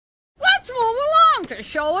to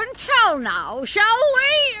show and tell now, shall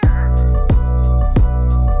we?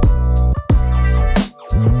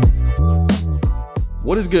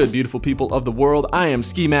 What is good, beautiful people of the world? I am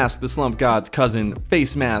Ski Mask, the Slump God's cousin,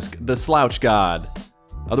 Face Mask, the Slouch God,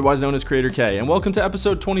 otherwise known as Creator K, and welcome to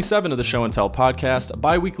episode 27 of the Show and Tell podcast, a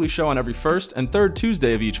bi-weekly show on every first and third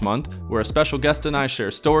Tuesday of each month, where a special guest and I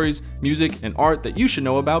share stories, music, and art that you should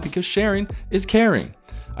know about because sharing is caring.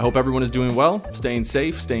 I hope everyone is doing well, staying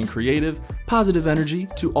safe, staying creative, positive energy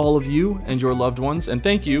to all of you and your loved ones, and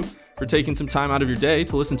thank you for taking some time out of your day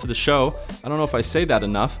to listen to the show. I don't know if I say that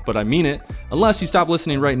enough, but I mean it. Unless you stop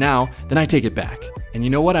listening right now, then I take it back. And you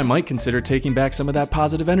know what? I might consider taking back some of that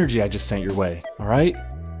positive energy I just sent your way, all right?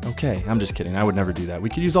 Okay, I'm just kidding. I would never do that. We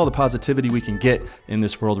could use all the positivity we can get in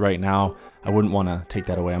this world right now. I wouldn't want to take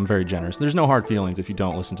that away. I'm very generous. There's no hard feelings if you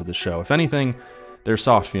don't listen to the show. If anything, they're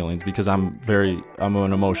soft feelings because I'm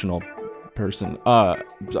an emotional person.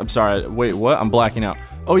 I'm sorry. Wait, what? I'm blacking out.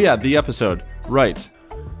 Oh yeah, the episode. Right.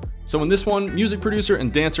 So in this one, music producer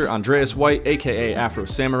and dancer Andreas White, aka Afro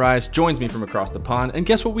Samurais, joins me from across the pond, and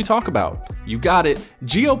guess what we talk about? You got it,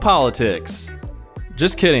 geopolitics.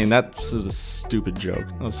 Just kidding, that was a stupid joke.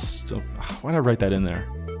 Why did I write that in there?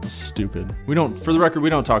 It was stupid. For the record,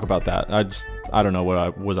 we don't talk about that. I don't know what I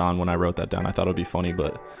was on when I wrote that down. I thought it would be funny,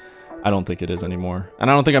 but I don't think it is anymore. And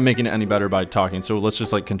I don't think I'm making it any better by talking, so let's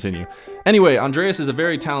just continue. Anyway, Andreas is a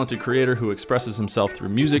very talented creator who expresses himself through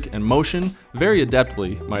music and motion, very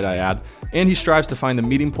adeptly, might I add, and he strives to find the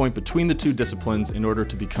meeting point between the two disciplines in order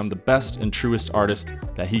to become the best and truest artist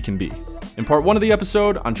that he can be. In part 1 of the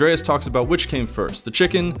episode, Andreas talks about which came first, the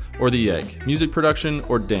chicken or the egg, music production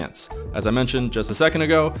or dance. As I mentioned just a second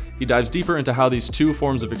ago, he dives deeper into how these two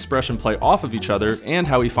forms of expression play off of each other and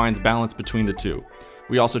how he finds balance between the two.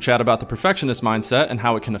 We also chat about the perfectionist mindset and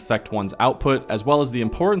how it can affect one's output, as well as the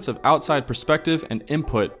importance of outside perspective and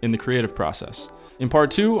input in the creative process. In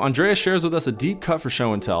part 2, Andreas shares with us a deep cut for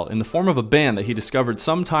show and tell in the form of a band that he discovered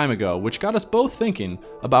some time ago, which got us both thinking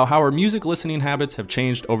about how our music listening habits have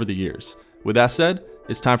changed over the years. With that said,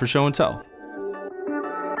 it's time for show and tell.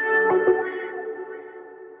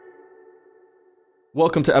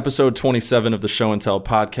 Welcome to episode 27 of the Show and Tell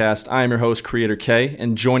podcast. I am your host, Creator K,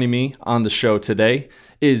 and joining me on the show today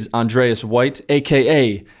is Andreas White,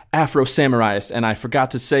 aka Afro Samurais, and I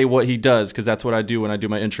forgot to say what he does because that's what I do when I do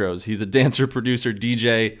my intros. He's a dancer, producer,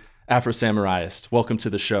 DJ, Afro Samurais. Welcome to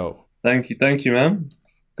the show. Thank you, man.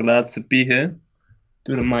 Glad to be here.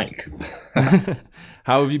 Do the mic.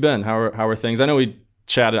 How have you been? How are things? I know we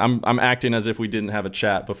chatted. I'm acting as if we didn't have a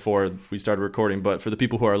chat before we started recording, but for the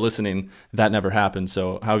people who are listening, that never happened.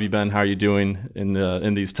 So how have you been? How are you doing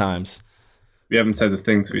in these times? We haven't said a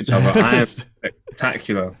thing to each other. I am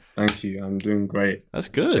spectacular. Thank you. I'm doing great. That's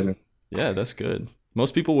good. Yeah, that's good.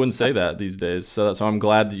 Most people wouldn't say that these days. So I'm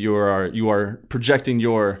glad that you are projecting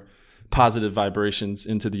your positive vibrations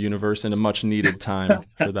into the universe in a much needed time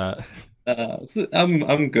for that.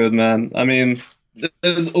 I'm good, man. I mean,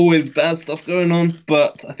 there's always bad stuff going on,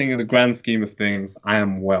 but I think in the grand scheme of things, I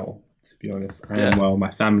am well, to be honest. I am well.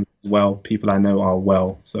 My family is well. People I know are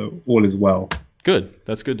well. So all is well. Good.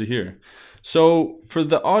 That's good to hear. So for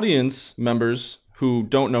the audience members who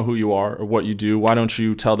don't know who you are or what you do, why don't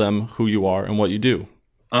you tell them who you are and what you do?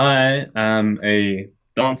 I am a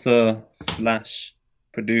dancer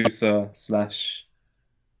 / producer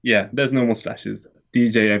 / there's no more slashes.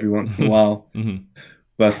 DJ every once in a while. Mm-hmm.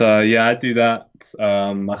 But I do that.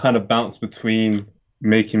 I kind of bounce between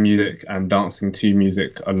making music and dancing to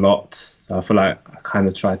music a lot. So I feel like I kind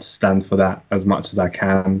of try to stand for that as much as I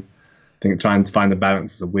can. I think trying to find the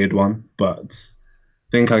balance is a weird one, but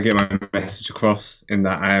I think I get my message across in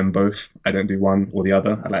that I am both. I don't do one or the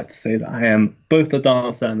other. I like to say that I am both a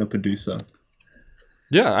dancer and a producer.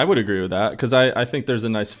 Yeah, I would agree with that because I think there's a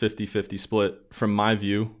nice 50-50 split from my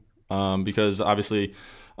view because obviously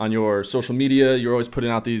on your social media, you're always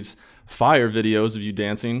putting out these fire videos of you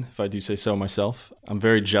dancing, if I do say so myself. I'm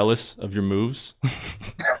very jealous of your moves.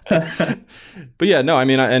 But yeah, no, I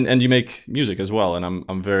mean, and you make music as well, and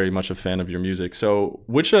I'm very much a fan of your music. So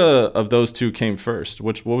which of those two came first?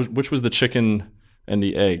 Which was the chicken and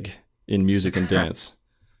the egg in music and dance?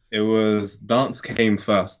 It was dance came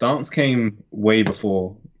first. Dance came way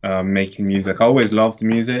before making music. I always loved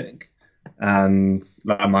music. And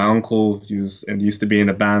like my uncle used to be in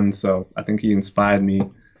a band, so I think he inspired me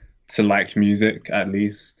to like music at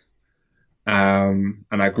least. And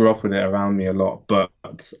I grew up with it around me a lot, but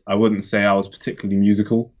I wouldn't say I was particularly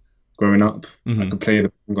musical growing up. Mm-hmm. I could play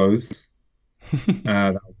the bongos.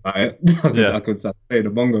 That was about it. I could play the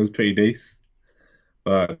bongos pretty decent,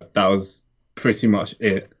 but that was pretty much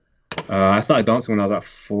it. I started dancing when I was like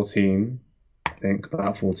 14, I think,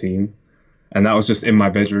 about 14. And that was just in my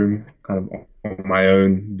bedroom, kind of on my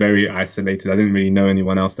own, very isolated. I didn't really know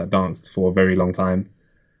anyone else that danced for a very long time.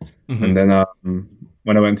 Mm-hmm. And then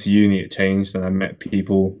when I went to uni, it changed, and I met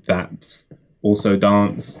people that also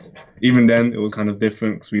danced. Even then, it was kind of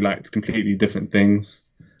different because we liked completely different things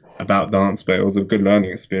about dance, but it was a good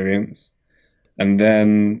learning experience. And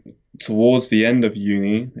then towards the end of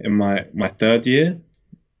uni, in my third year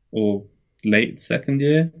or late second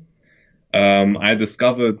year, I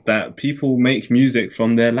discovered that people make music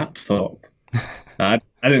from their laptop. I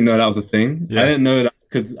didn't know that was a thing. Yeah. I didn't know that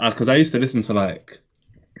because I used to listen to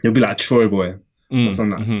it'll be like Troy Boy or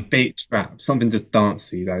something like fake trap, something just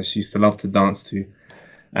dancey that I used to love to dance to.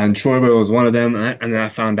 And Troy Boy was one of them. And then I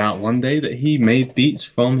found out one day that he made beats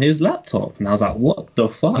from his laptop. And I was like, what the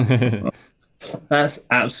fuck? That's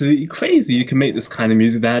absolutely crazy. You can make this kind of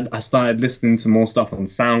music. I started listening to more stuff on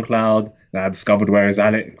SoundCloud. I discovered Where Is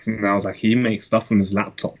Alex, and I was like, he makes stuff from his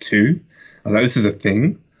laptop too. I was like, this is a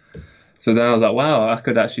thing. So then I was like, wow, I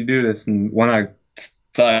could actually do this. And when I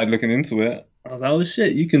started looking into it, I was like, oh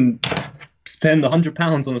shit, you can spend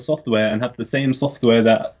 £100 on a software and have the same software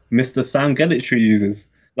that Mr. Sam Gellaitry uses.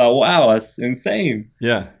 Like, wow, that's insane.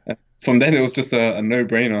 Yeah. From then, it was just a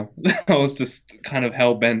no-brainer. I was just kind of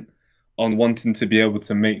hell-bent on wanting to be able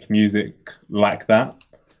to make music like that.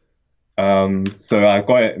 So I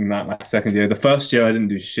got it in my second year. The first year I didn't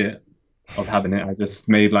do shit of having it. I just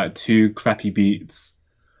made 2 crappy beats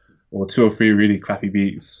or 2 or 3 really crappy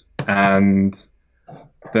beats. And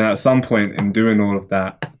then at some point in doing all of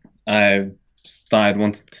that, I started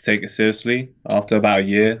wanting to take it seriously. After about a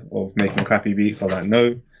year of making crappy beats, I was like,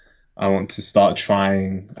 no, I want to start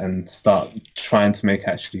trying to make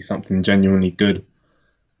actually something genuinely good.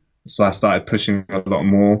 So I started pushing a lot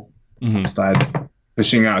more. Mm-hmm. Started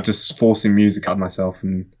pushing out, just forcing music out of myself.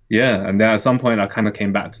 And then at some point I kind of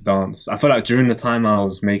came back to dance. I feel like during the time I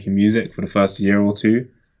was making music for the first year or two,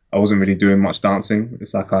 I wasn't really doing much dancing.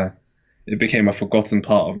 It's like it became a forgotten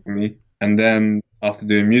part of me. And then after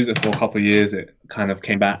doing music for a couple of years, it kind of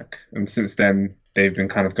came back. And since then, they've been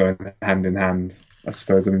kind of going hand in hand, I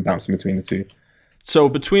suppose. I've been bouncing between the two. So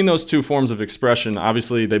between those two forms of expression,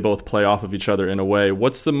 obviously they both play off of each other in a way.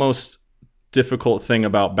 What's the most difficult thing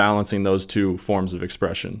about balancing those two forms of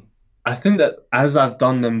expression? I think that as I've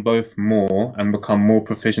done them both more and become more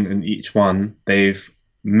proficient in each one, they've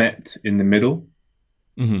met in the middle.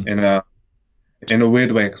 Mm-hmm. in a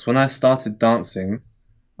weird way. Because when I started dancing,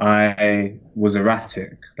 I was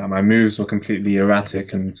erratic. Like my moves were completely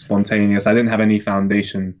erratic and spontaneous. I didn't have any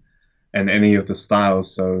foundation in any of the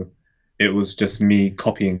styles, so it was just me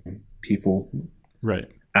copying people. Right.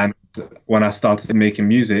 And when I started making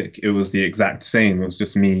music, it was the exact same. It was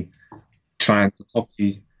just me trying to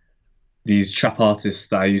copy these trap artists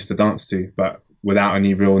that I used to dance to, but without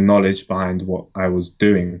any real knowledge behind what I was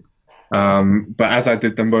doing. But as I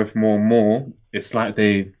did them both more and more, it's like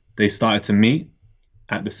they started to meet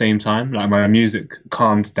at the same time. Like my music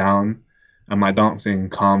calmed down and my dancing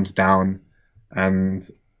calms down, and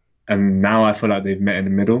now I feel like they've met in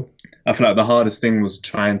the middle. I feel like the hardest thing was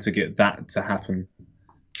trying to get that to happen,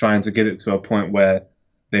 trying to get it to a point where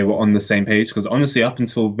they were on the same page. Because honestly, up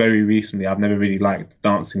until very recently, I've never really liked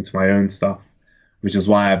dancing to my own stuff, which is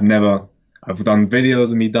why I've done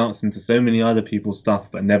videos of me dancing to so many other people's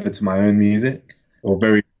stuff, but never to my own music, or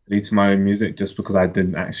very rarely to my own music, just because I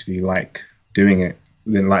didn't actually like doing it,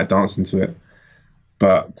 didn't like dancing to it.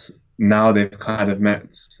 But now they've kind of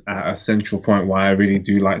met at a central point where I really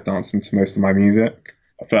do like dancing to most of my music.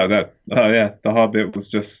 I feel like that, the hard bit was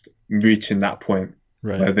just reaching that point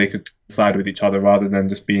where they could coincide with each other rather than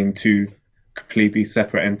just being two completely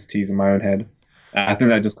separate entities in my own head. I think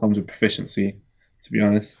that just comes with proficiency, to be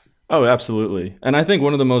honest. Oh, absolutely. And I think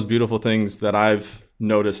one of the most beautiful things that I've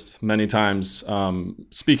noticed many times,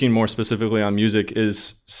 speaking more specifically on music,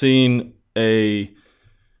 is seeing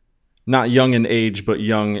not young in age, but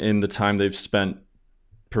young in the time they've spent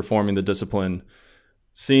performing the discipline,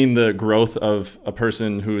 seeing the growth of a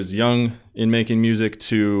person who is young in making music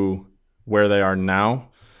to where they are now.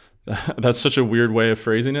 That's such a weird way of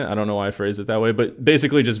phrasing it. I don't know why I phrased it that way, but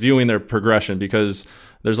basically just viewing their progression, because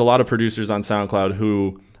there's a lot of producers on SoundCloud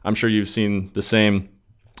who, I'm sure you've seen the same.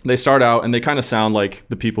 They start out and they kind of sound like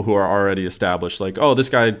the people who are already established. Like, oh, this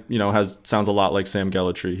guy, sounds a lot like Sam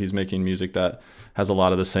Gellaitry. He's making music that has a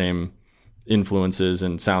lot of the same influences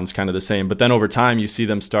and sounds kind of the same. But then over time, you see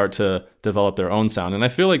them start to develop their own sound. And I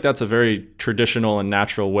feel like that's a very traditional and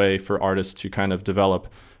natural way for artists to kind of develop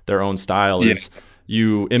their own style. Yeah. Is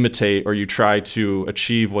you imitate or you try to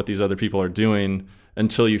achieve what these other people are doing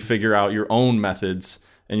until you figure out your own methods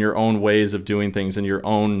and your own ways of doing things and your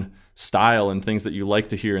own style and things that you like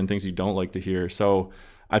to hear and things you don't like to hear. So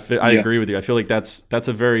I agree with you. I feel like that's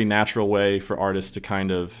a very natural way for artists to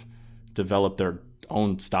kind of develop their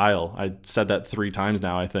own style. I said that 3 times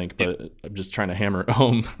now, I think, but I'm just trying to hammer it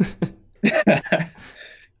home.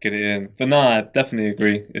 Get it in. But no, I definitely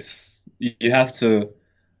agree. You have to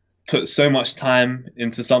put so much time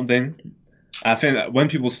into something. I think that when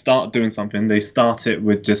people start doing something, they start it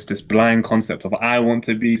with just this blind concept of, I want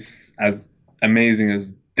to be as amazing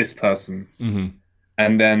as this person. Mm-hmm.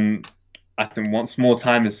 And then I think once more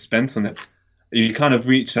time is spent on it, you kind of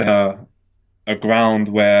reach a ground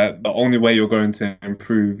where the only way you're going to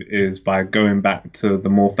improve is by going back to the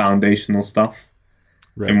more foundational stuff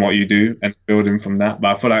in what you do and building from that.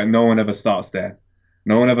 But I feel like no one ever starts there.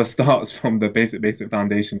 No one ever starts from the basic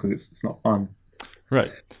foundation, because it's not fun.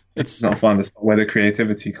 Right. It's not fun. It's not where the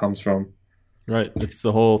creativity comes from. Right. It's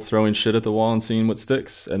the whole throwing shit at the wall and seeing what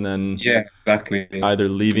sticks, and then exactly. Either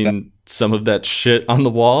leaving some of that shit on the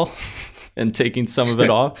wall and taking some of it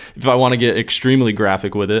off. If I want to get extremely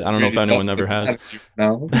graphic with it, I don't know if anyone ever has.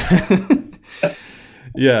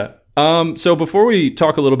 Yeah. So before we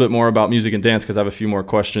talk a little bit more about music and dance, because I have a few more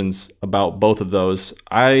questions about both of those,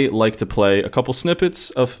 I like to play a couple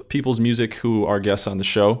snippets of people's music who are guests on the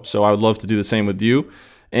show. So I would love to do the same with you.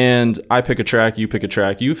 And I pick a track, you pick a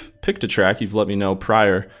track. You've picked a track, you've let me know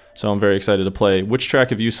prior. So I'm very excited to play. Which track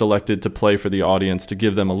have you selected to play for the audience to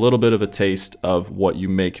give them a little bit of a taste of what you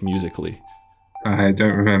make musically? I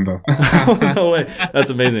don't remember. No way. That's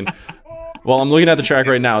amazing. Well, I'm looking at the track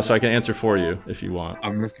right now, so I can answer for you if you want.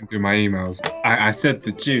 I'm looking through my emails. I said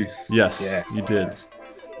The Juice. Yes, you did.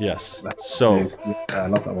 Yes. So I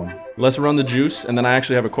love that one. Let's run The Juice, and then I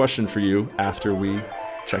actually have a question for you after we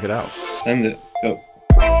check it out. Send it. Let's go.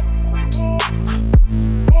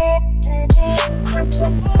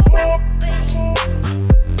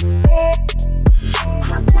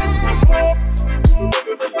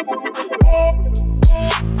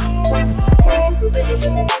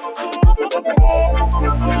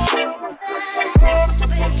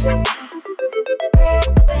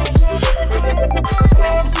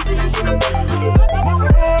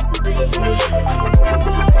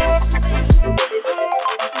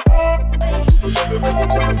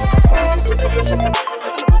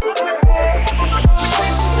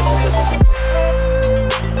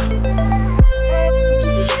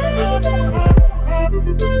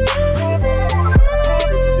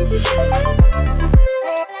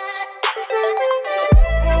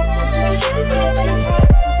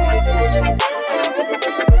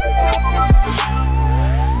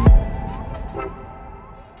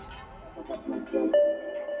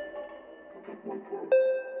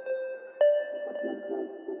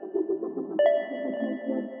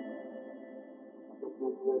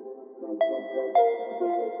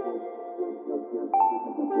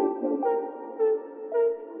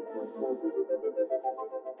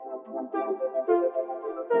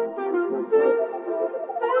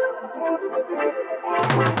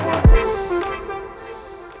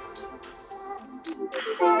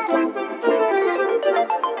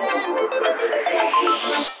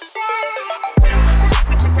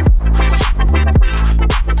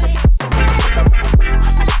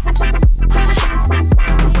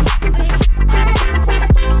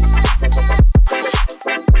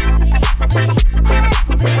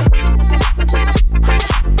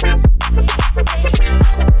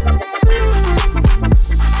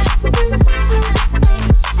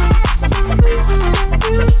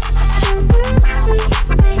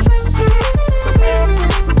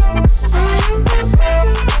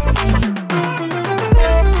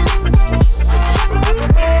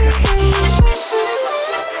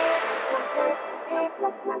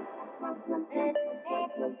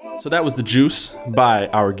 So that was The Juice by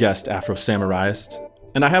our guest Afro Samuraiist.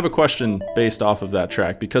 And I have a question based off of that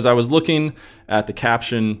track, because I was looking at the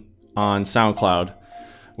caption on SoundCloud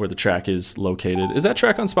where the track is located. Is that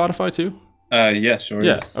track on Spotify too? Yeah, sure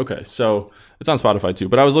is. Okay, so it's on Spotify too.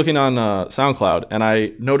 But I was looking on SoundCloud, and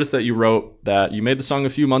I noticed that you wrote that you made the song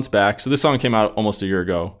a few months back. So this song came out almost a year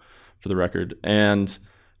ago, for the record. And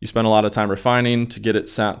you spent a lot of time refining to get it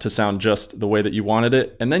to sound just the way that you wanted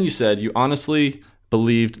it. And then you said you honestly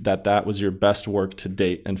believed that that was your best work to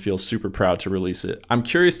date and feel super proud to release it. I'm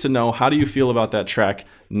curious to know, how do you feel about that track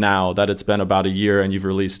now that it's been about a year and you've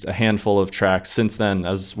released a handful of tracks since then,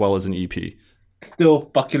 as well as an EP? Still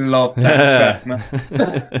fucking love that track,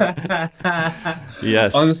 man.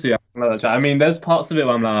 Yes. Honestly, I love that track. I mean, there's parts of it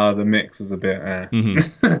where I'm like, oh, the mix is a bit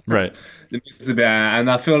Right. The mix is a bit and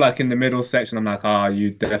I feel like in the middle section, I'm like,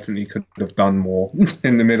 you definitely could have done more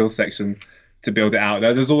in the middle section to build it out.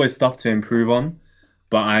 There's always stuff to improve on.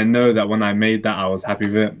 But I know that when I made that, I was happy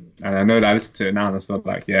with it. And I know that I listen to it now and I'm still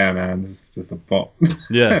like, yeah, man, this is just a bop.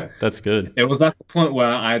 Yeah, that's good. It was at the point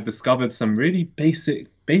where I discovered some really basic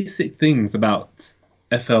things about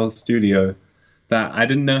FL Studio that I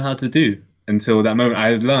didn't know how to do until that moment.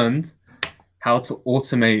 I learned how to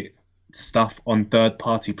automate stuff on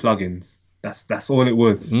third-party plugins. That's all it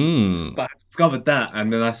was. But I discovered that,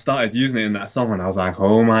 and then I started using it in that song, and I was like,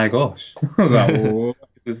 oh my gosh. Like, what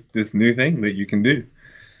is this new thing that you can do?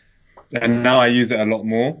 And now I use it a lot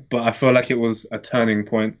more, but I feel like it was a turning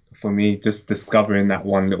point for me, just discovering that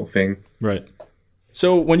one little thing. Right.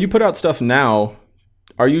 So when you put out stuff now,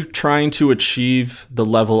 are you trying to achieve the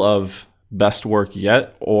level of best work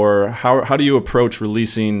yet? Or how do you approach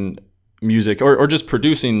releasing music or just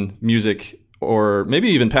producing music, or maybe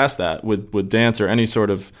even past that with dance or any sort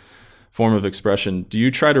of form of expression? Do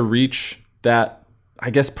you try to reach that, I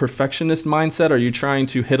guess, perfectionist mindset? Are you trying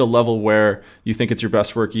to hit a level where you think it's your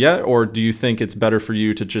best work yet? Or do you think it's better for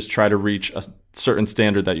you to just try to reach a certain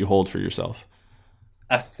standard that you hold for yourself?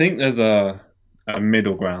 I think there's a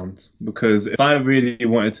middle ground, because if I really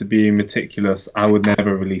wanted to be meticulous, I would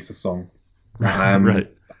never release a song. Right.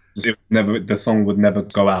 The song would never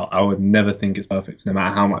go out. I would never think it's perfect, no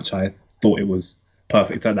matter how much I thought it was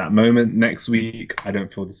perfect at that moment. Next week, I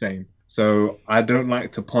don't feel the same. So I don't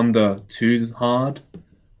like to ponder too hard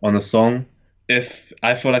on a song. If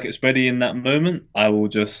I feel like it's ready in that moment, I will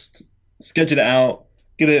just schedule it out,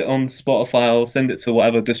 get it on Spotify, or send it to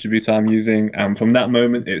whatever distributor I'm using, and from that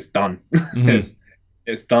moment, it's done. Mm-hmm.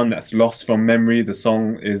 It's done. That's lost from memory. The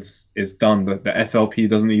song is done. The FLP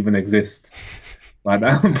doesn't even exist by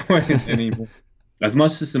that point anymore. As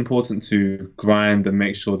much as it's important to grind and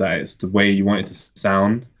make sure that it's the way you want it to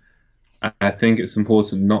sound, I think it's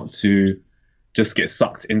important not to just get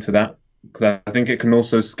sucked into that, because I think it can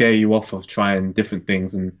also scare you off of trying different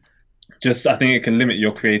things, and I think it can limit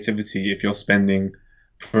your creativity if you're spending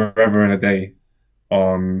forever and a day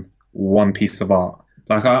on one piece of art.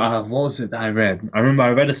 Like, what was it that I read? I remember I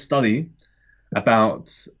read a study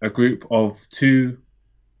about a group of two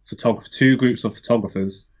groups of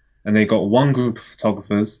photographers, and they got one group of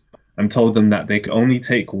photographers and told them that they could only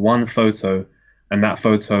take one photo, and that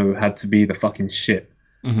photo had to be the fucking shit.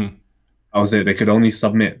 Mm-hmm. That was it. They could only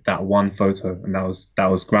submit that one photo, and that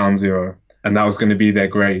was ground zero, and that was going to be their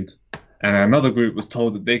grade. And another group was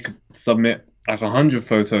told that they could submit like 100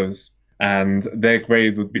 photos, and their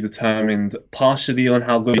grade would be determined partially on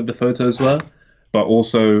how good the photos were, but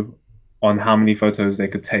also on how many photos they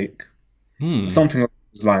could take. Something along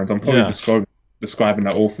those lines. I'm probably describing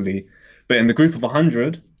that awfully. But in the group of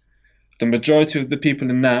 100, the majority of the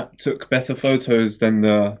people in that took better photos than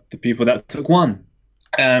the people that took one.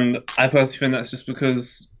 And I personally think that's just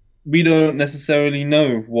because we don't necessarily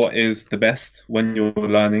know what is the best when you're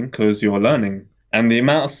learning, because you're learning. And the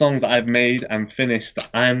amount of songs that I've made and finished that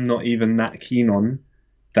I'm not even that keen on,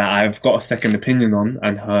 that I've got a second opinion on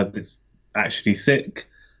and heard it's actually sick,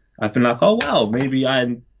 I've been like, oh wow, maybe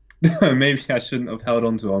I shouldn't have held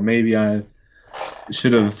on to it, or maybe I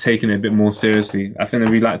should have taken it a bit more seriously. I think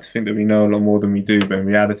that we like to think that we know a lot more than we do, but in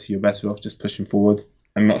reality, you're better off just pushing forward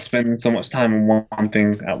and not spending so much time on one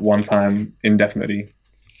thing at one time indefinitely.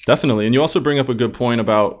 Definitely. And you also bring up a good point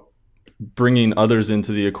about bringing others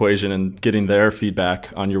into the equation and getting their feedback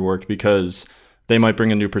on your work, because they might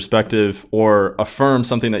bring a new perspective or affirm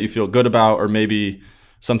something that you feel good about, or maybe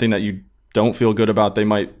something that you don't feel good about. They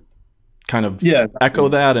might kind of echo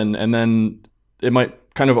that, and then it might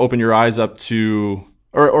kind of open your eyes up to,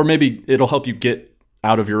 or maybe it'll help you get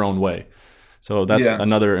out of your own way. So that's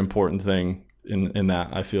another important thing in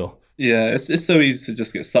that, I feel. Yeah, it's so easy to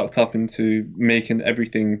just get sucked up into making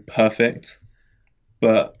everything perfect.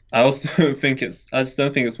 But I also I just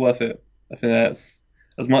don't think it's worth it. I think that's,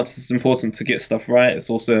 as much as it's important to get stuff right, it's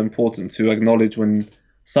also important to acknowledge when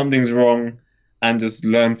something's wrong and just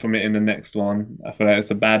learn from it in the next one. I feel like it's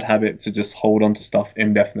a bad habit to just hold on to stuff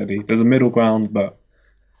indefinitely. There's a middle ground, but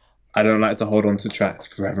I don't like to hold on to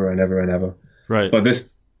tracks forever and ever and ever. Right. But this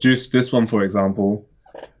one, for example,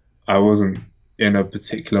 I wasn't in a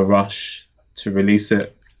particular rush to release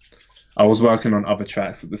it. I was working on other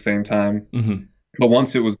tracks at the same time. Mm-hmm. But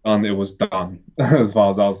once it was done, it was done. As far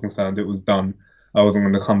as I was concerned, it was done. I wasn't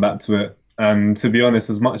going to come back to it. And to be honest,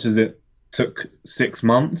 as much as it took 6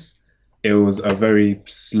 months, it was a very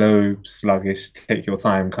slow, sluggish, take your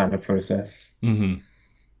time kind of process. Mm-hmm.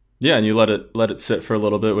 Yeah, and you let it sit for a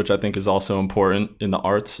little bit, which I think is also important in the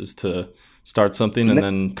arts, is to start something and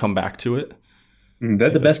then come back to it. They're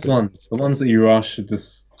the best ones. The ones that you rush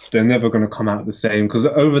they're never going to come out the same. Because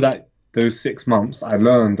over those 6 months, I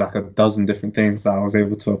learned like a dozen different things that I was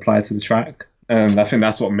able to apply to the track. And I think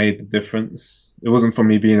that's what made the difference. It wasn't from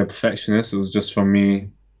me being a perfectionist. It was just from me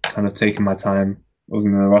kind of taking my time. I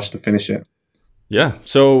wasn't in a rush to finish it. Yeah.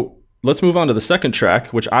 So let's move on to the second track,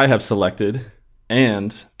 which I have selected.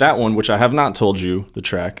 And that one, which I have not told you the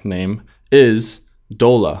track name, is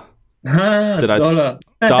Dola. Did I?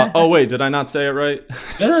 Oh wait, did I not say it right?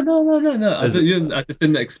 No. I just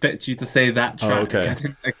didn't expect you to say that track. Oh, okay. I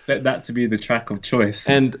didn't expect that to be the track of choice.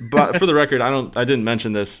 But for the record, I didn't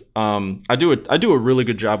mention this. I do a really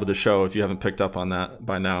good job of the show. If you haven't picked up on that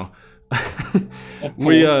by now,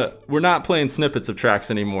 we're not playing snippets of tracks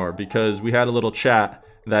anymore because we had a little chat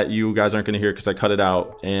that you guys aren't going to hear because I cut it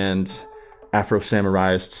out. And Afro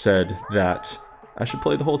Samuraiist said that I should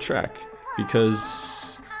play the whole track because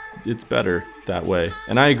it's better that way,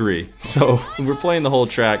 and I agree. So we're playing the whole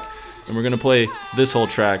track, and we're gonna play this whole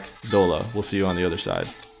track, Dola. We'll see you on the other side.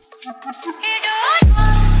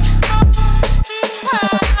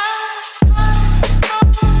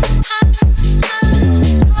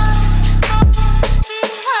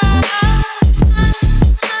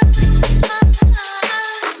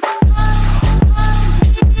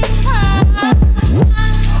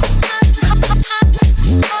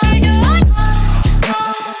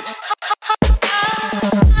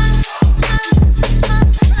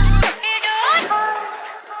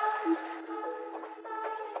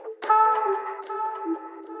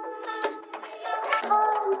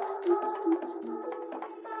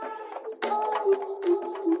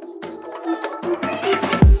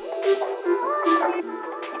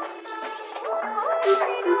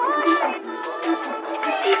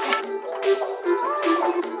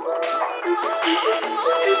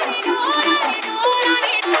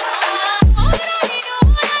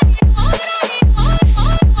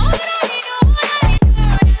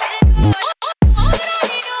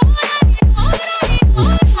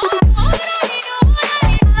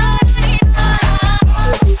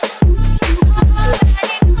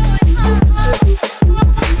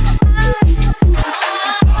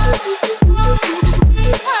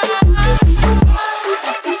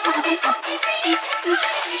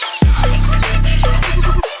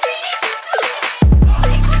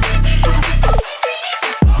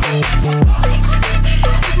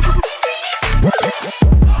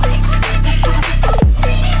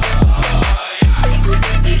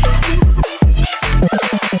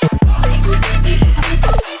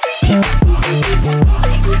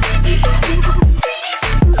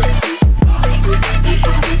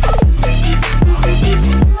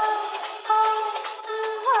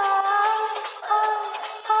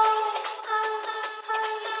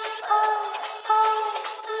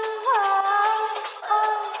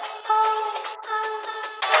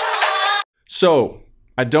 So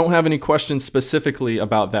I don't have any questions specifically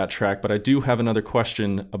about that track, but I do have another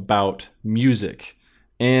question about music.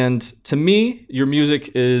 And to me, your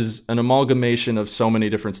music is an amalgamation of so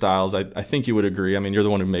many different styles. I think you would agree. I mean, you're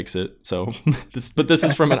the one who makes it. So, but this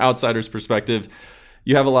is from an outsider's perspective.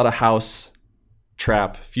 You have a lot of house,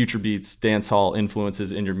 trap, future beats, dancehall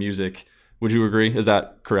influences in your music. Would you agree? Is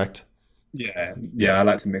that correct? Yeah, I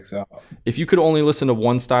like to mix it up. If you could only listen to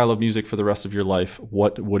one style of music for the rest of your life,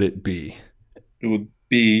 what would it be? It would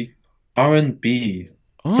be R&B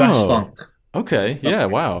 / funk. Okay. Yeah.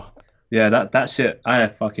 Wow. Yeah, that shit, I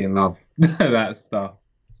fucking love that stuff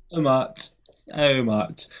so much.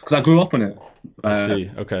 Because I grew up on it. I see.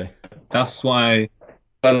 Okay. That's why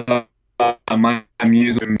my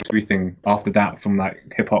music and everything after that, from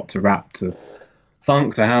like hip hop to rap to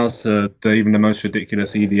funk to house to even the most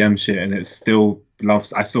ridiculous EDM shit, and I still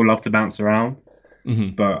love to bounce around.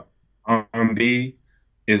 Mm-hmm. But R&B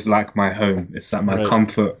is like my home. It's like my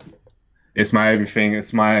comfort. It's my everything.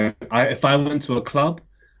 It's if I went to a club,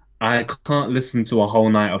 I can't listen to a whole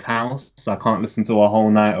night of house. I can't listen to a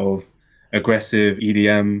whole night of aggressive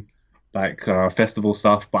EDM, like festival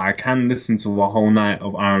stuff. But I can listen to a whole night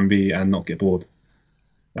of R&B and not get bored.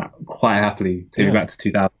 Quite happily. Take me back to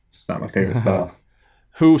 2000s. It's like my favorite stuff.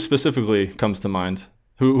 Who specifically comes to mind?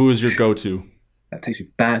 Who is your go-to? That takes you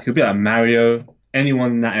back. It could be like Mario.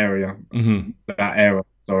 Anyone in that area. Mm-hmm. That era.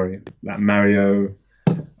 Sorry, like Mario.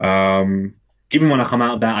 Even when I come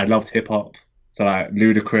out of that, I loved hip hop. So like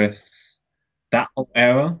Ludacris, that whole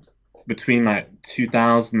era between like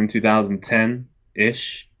 2000 and 2010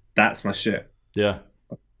 ish. That's my shit. Yeah.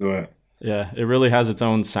 Do it. Yeah, it really has its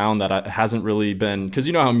own sound that hasn't really been, because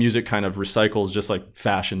you know how music kind of recycles just like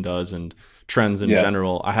fashion does and trends in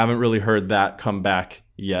general. I haven't really heard that come back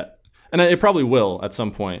yet, and it probably will at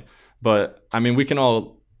some point. But I mean, we can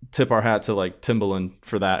all tip our hat to like Timbaland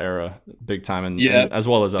for that era, big time, and as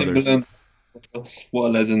well as others. Timbaland, what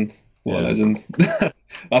a legend. What a Yeah. legend.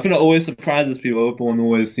 I think that always surprises people. Everyone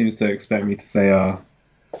always seems to expect me to say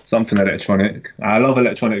something electronic. I love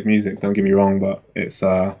electronic music, don't get me wrong, but it's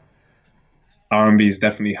R&B is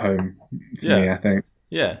definitely home for me, Yeah. I think.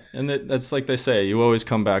 Yeah. And that's like they say, you always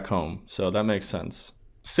come back home. So that makes sense.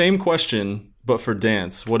 Same question, but for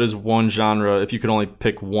dance. What is one genre, if you could only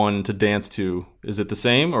pick one to dance to, is it the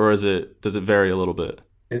same or does it vary a little bit?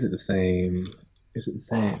 Is it the same? Is it the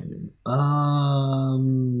same?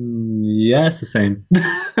 Yeah, it's the same.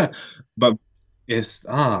 But it's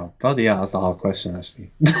bloody hell, that's a hard question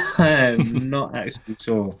actually. I'm not actually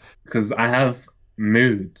sure because I have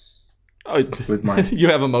moods Oh, with my. you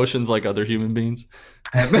have emotions like other human beings?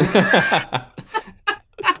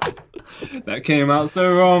 That came out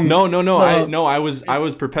so wrong. No. No. I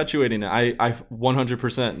was perpetuating it. I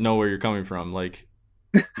 100% know where you're coming from. Like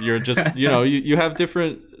you're just, you have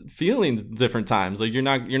different feelings different times. Like you're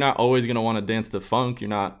not always going to want to dance to funk. You're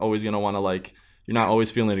not always going to want to you're not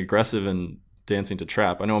always feeling aggressive and dancing to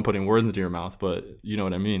trap. I know I'm putting words into your mouth, but you know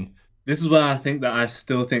what I mean. This is where I think that I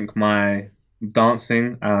still think my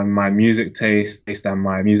dancing and my music taste and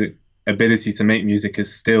my music ability to make music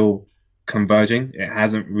is still converging. It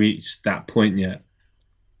hasn't reached that point yet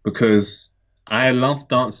because I love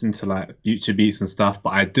dancing to like future beats and stuff,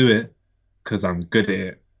 but I do it because I'm good at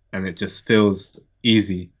it and it just feels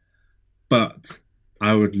easy. But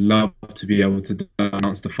I would love to be able to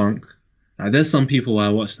dance to funk. There's some people I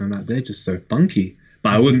watch them that they're just so funky,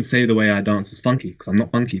 but I wouldn't say the way I dance is funky because I'm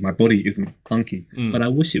not funky. My body isn't funky, but I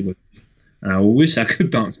wish it was. And I wish I could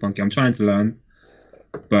dance funky. I'm trying to learn.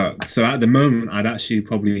 But so at the moment, I'd actually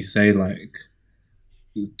probably say like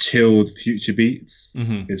chilled future beats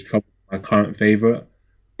is probably my current favorite.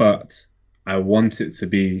 But I want it to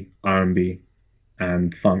be R&B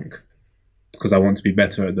and funk because I want to be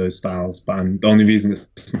better at those styles. But the only reason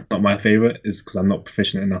it's not my favorite is because I'm not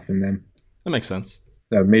proficient enough in them. That makes sense.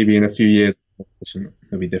 So maybe in a few years,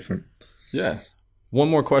 it'll be different. Yeah. One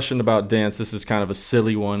more question about dance. This is kind of a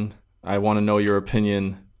silly one. I want to know your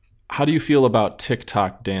opinion. How do you feel about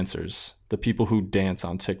TikTok dancers, the people who dance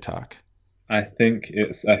on TikTok? I think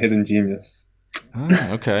it's a hidden genius.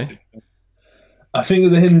 Okay. I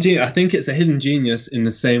think it's a hidden genius in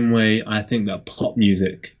the same way I think that pop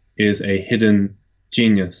music is a hidden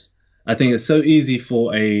genius. I think it's so easy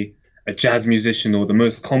for a jazz musician or the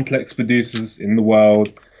most complex producers in the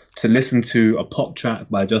world to listen to a pop track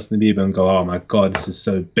by Justin Bieber and go, oh my God, this is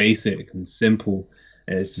so basic and simple.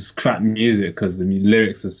 And it's just crap music because the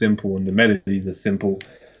lyrics are simple and the melodies are simple.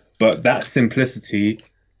 But that simplicity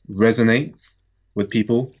resonates with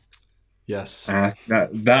people. Yes. That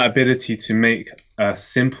ability to make a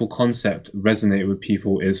simple concept resonate with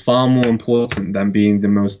people is far more important than being the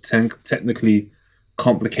most technically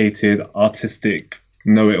complicated, artistic,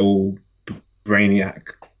 know-it-all, brainiac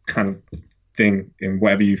kind of thing in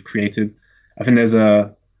whatever you've created. I think there's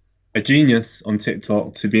a genius on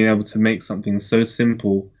TikTok to being able to make something so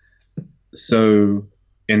simple, so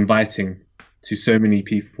inviting to so many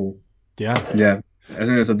people. Yeah. I think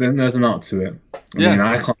there's an art to it. I mean,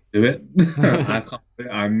 I can't do it. I can't do it.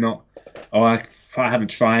 I'm not. I haven't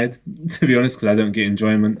tried, to be honest, because I don't get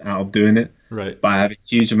enjoyment out of doing it. Right. But I have a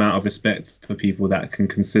huge amount of respect for people that can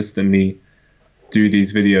consistently do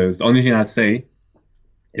these videos. The only thing I'd say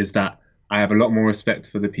is that I have a lot more respect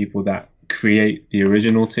for the people that create the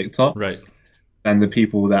original TikToks than the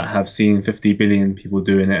people that have seen 50 billion people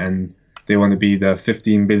doing it and they want to be the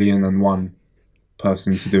 15 billion and one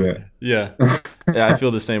person to do it. Yeah, I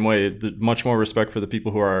feel the same way. Much more respect for the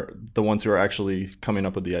people who are the ones who are actually coming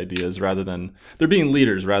up with the ideas rather than they're being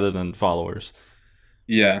leaders rather than followers.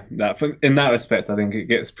 Yeah, in that respect, I think it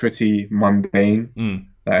gets pretty mundane.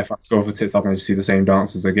 If I scroll for TikTok and I just see the same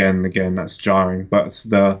dances again and again, that's jarring. But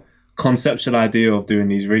the conceptual idea of doing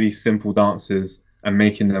these really simple dances and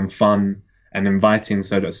making them fun and inviting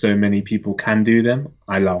so that so many people can do them,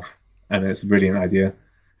 I love. And it's a brilliant idea.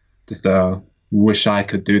 Just wish I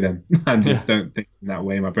could do them. I just don't think in that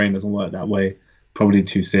way. My brain doesn't work that way. Probably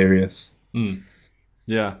too serious.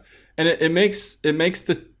 Yeah. And it makes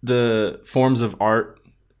the forms of art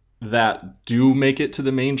that do make it to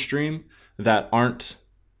the mainstream that aren't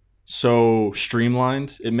so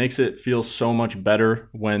streamlined. It makes it feel so much better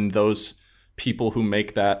when those people who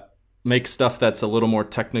make stuff that's a little more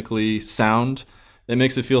technically sound. It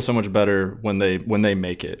makes it feel so much better when they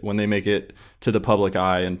make it to the public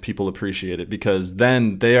eye and people appreciate it, because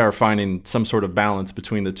then they are finding some sort of balance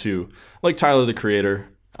between the two. Like Tyler the Creator,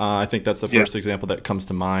 I think that's the first example that comes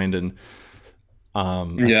to mind, and I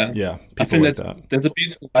think there's a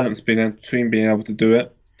beautiful balance between being able to do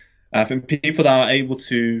it. I think people that are able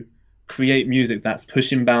to create music that's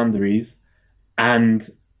pushing boundaries and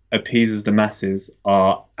appeases the masses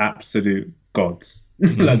are absolute gods.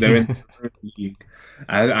 Like they're in their own league.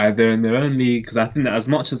 They're in their own league, because I think that as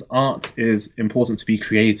much as art is important to be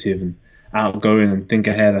creative and outgoing and think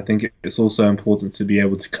ahead, I think it's also important to be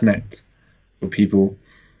able to connect with people.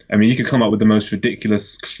 I mean, you could come up with the most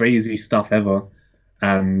ridiculous, crazy stuff ever,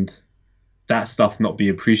 and that stuff not be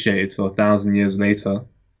appreciated till 1,000 years later.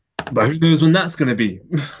 But who knows when that's going to be?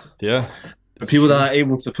 Yeah. People that are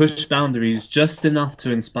able to push boundaries just enough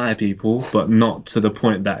to inspire people, but not to the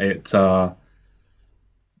point that it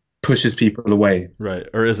pushes people away. Right.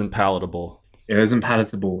 Or isn't palatable. It isn't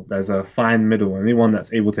palatable. There's a fine middle. Anyone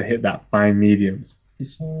that's able to hit that fine medium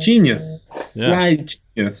is genius. Sly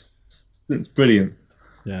genius. It's brilliant.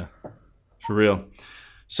 Yeah, for real.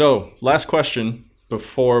 So, last question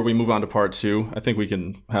before we move on to part 2. I think we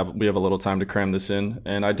have a little time to cram this in,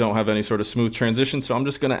 and I don't have any sort of smooth transition, so I'm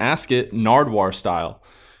just going to ask it Nardwuar style.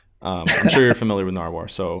 I'm sure you're familiar with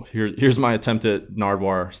Nardwuar, so here's my attempt at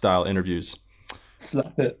Nardwuar style interviews.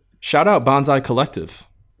 Slap it. Shout out Bonsai Collective.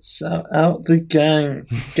 Shout out the gang.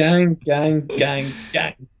 Gang, gang, gang,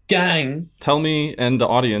 gang, gang. Tell me and the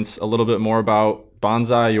audience a little bit more about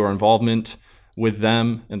Bonsai, your involvement with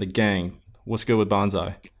them and the gang. What's good with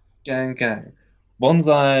Bonsai? Gang.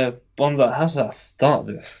 Bonsai, how should I start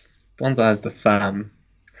this? Bonsai is the fam.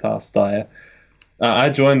 That's how I start it. I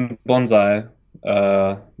joined Bonsai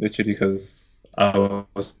literally because I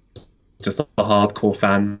was just a hardcore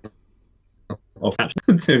fan of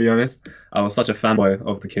Caption, to be honest. I was such a fanboy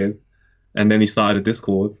of the kid. And then he started a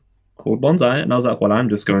Discord called Bonsai, and I was like, well, I'm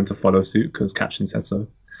just going to follow suit because Caption said so.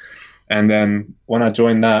 And then when I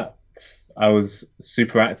joined that, I was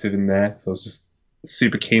super active in there, so I was just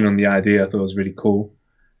super keen on the idea. I thought it was really cool.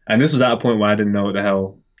 And this was at a point where I didn't know what the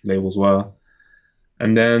hell labels were.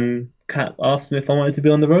 And then Cap asked me if I wanted to be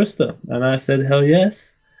on the roster, and I said, hell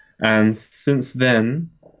yes. And since then,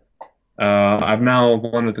 I'm now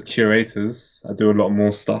one of the curators. I do a lot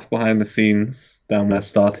more stuff behind the scenes than when I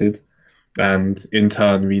started. And in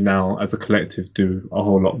turn, we now, as a collective, do a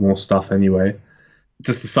whole lot more stuff anyway.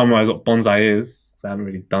 Just to summarize what Bonsai is, because I haven't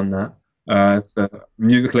really done that. It's a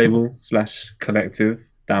music label / collective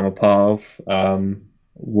that I'm a part of.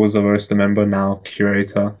 Was a roster member, now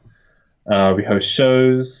curator. We host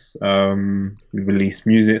shows. We release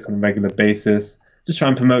music on a regular basis. Just try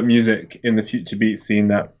and promote music in the future beat scene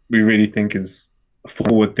that we really think is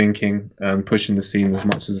forward thinking and pushing the scene as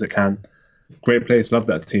much as it can. Great place, love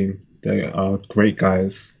that team. They are great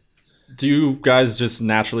guys. Do you guys just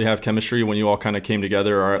naturally have chemistry when you all kind of came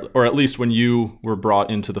together, or at least when you were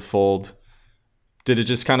brought into the fold? Did it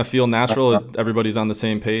just kind of feel natural? Everybody's on the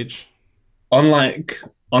same page?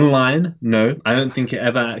 Online, no. I don't think it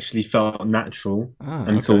ever actually felt natural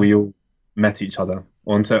until we all met each other.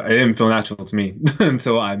 Or until it didn't feel natural to me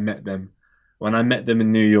until I met them. When I met them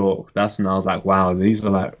in New York, that's when I was like, wow, these are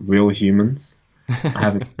like real humans.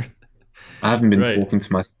 I haven't been talking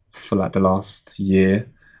to myself for like the last year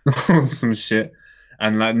or some shit.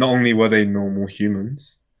 And like not only were they normal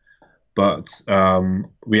humans, but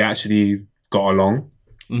we actually got along.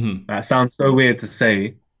 Mm-hmm. That sounds so weird to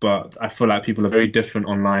say, but I feel like people are very different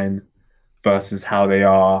online versus how they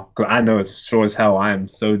are. Cause I know it's sure as hell I am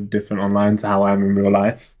so different online to how I am in real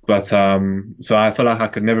life. But so I feel like I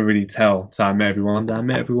could never really tell till I met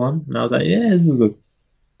everyone. And I was like, yeah, this is a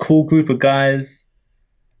cool group of guys.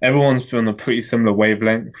 Everyone's on a pretty similar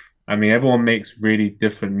wavelength. I mean, everyone makes really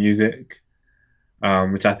different music,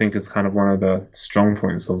 which I think is kind of one of the strong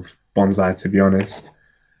points of Bonsai, to be honest.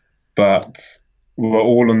 But we're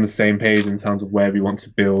all on the same page in terms of where we want to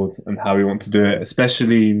build and how we want to do it,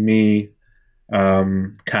 especially me,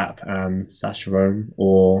 Cap, and Sasha Rome,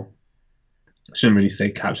 or I shouldn't really say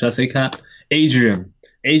Cap. Should I say Cap? Adrian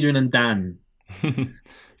and Dan.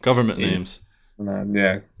 Government names.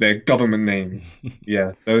 Yeah, they're government names.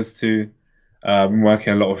 Yeah, those two. I've been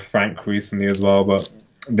working a lot with Frank recently as well, but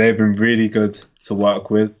they've been really good to work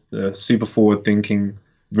with. Super forward thinking,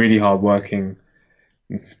 really hard working,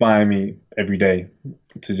 inspire me every day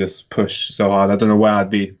to just push so hard. I don't know where I'd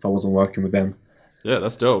be if I wasn't working with them. Yeah,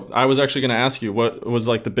 that's dope. I was actually going to ask you, what was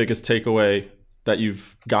like the biggest takeaway that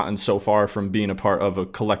you've gotten so far from being a part of a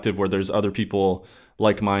collective where there's other people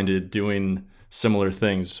like-minded doing similar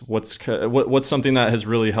things? What's something that has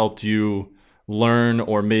really helped you learn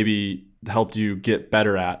or maybe helped you get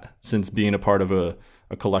better at since being a part of a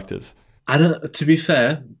collective? To be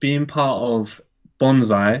fair, being part of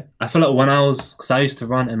Bonsai, I feel like because I used to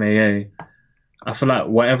run MAA, I feel like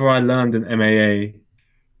whatever I learned in MAA,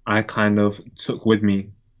 I kind of took with me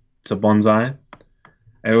to Bonsai.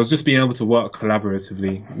 It was just being able to work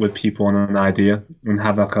collaboratively with people on an idea and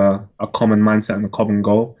have like a common mindset and a common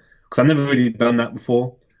goal. Because I've never really done that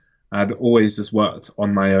before. I'd always just worked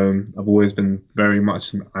on my own. I've always been very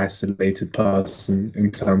much an isolated person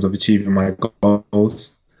in terms of achieving my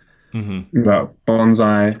goals. But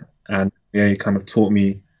Bonsai and MBA kind of taught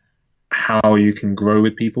me how you can grow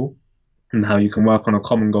with people and how you can work on a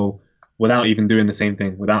common goal without even doing the same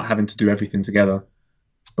thing, without having to do everything together,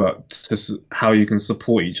 but just how you can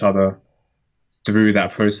support each other through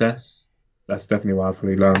that process. That's definitely what I've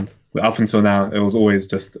really learned. But up until now, it was always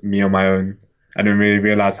just me on my own. I didn't really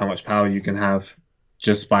realize how much power you can have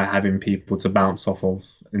just by having people to bounce off of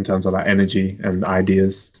in terms of like energy and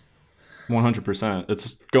ideas. 100%.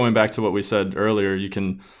 It's going back to what we said earlier. You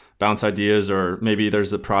can bounce ideas, or maybe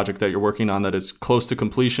there's a project that you're working on that is close to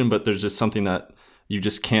completion, but there's just something that you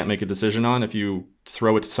just can't make a decision on. If you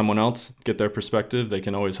throw it to someone else, get their perspective, they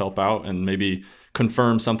can always help out and maybe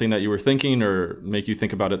confirm something that you were thinking or make you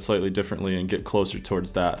think about it slightly differently and get closer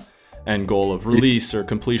towards that end goal of release or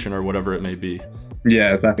completion or whatever it may be.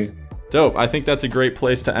 Yeah, exactly. Dope. I think that's a great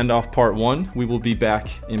place to end off part 1. We will be back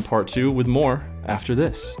in part 2 with more after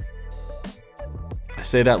this. I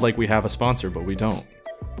say that like we have a sponsor, but we don't.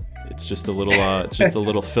 It's just a little it's just a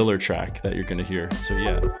little filler track that you're going to hear. So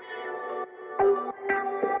yeah.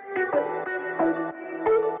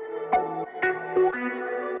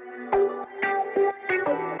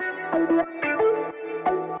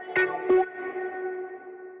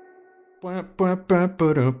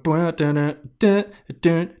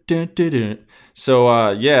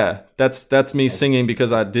 So yeah, that's me singing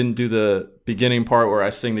because I didn't do the beginning part where I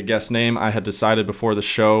sing the guest name. I had decided before the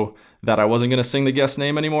show that I wasn't going to sing the guest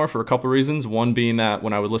name anymore for a couple reasons. One being that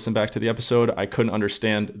when I would listen back to the episode, I couldn't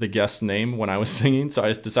understand the guest's name when I was singing, so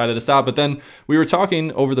I decided to stop. But then we were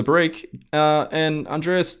talking over the break, and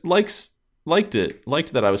Andreas liked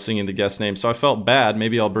that I was singing the guest name, so I felt bad.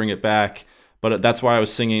 Maybe I'll bring it back. But that's why I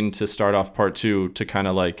was singing to start off part 2, to kind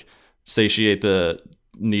of like satiate the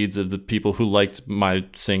needs of the people who liked my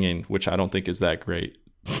singing, which I don't think is that great.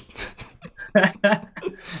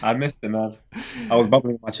 I missed it, man. I was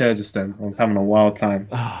bubbling in my chair just then. I was having a wild time.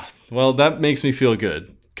 Well, that makes me feel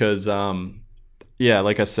good because, yeah,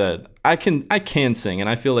 like I said, I can sing, and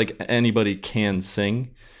I feel like anybody can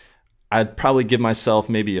sing. I'd probably give myself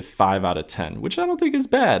maybe a 5 out of 10, which I don't think is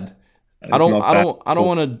bad. I don't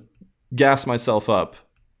want to gas myself up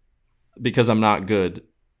because I'm not good,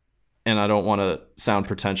 and I don't want to sound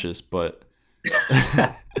pretentious, but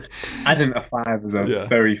I think a 5 is a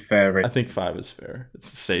very fair rate. I think 5 is fair. It's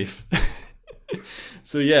safe.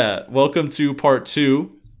 So yeah, welcome to part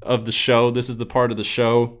 2 of the show. This is the part of the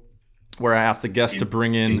show where I ask the guest to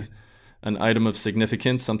bring in an item of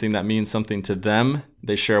significance, something that means something to them.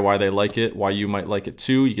 They share why they like it, why you might like it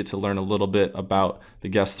too. You get to learn a little bit about the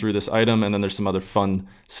guest through this item, and then there's some other fun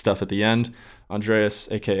stuff at the end. Andreas,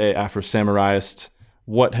 aka Afro Samuraiist,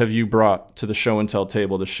 what have you brought to the show and tell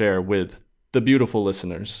table to share with the beautiful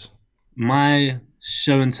listeners? My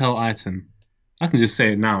show and tell item. I can just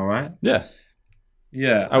say it now, right? Yeah.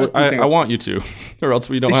 Yeah. I want you to, or else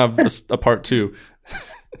we don't have a part 2.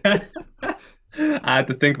 I had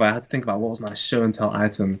to think about what was my show and tell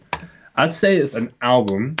item. I'd say it's an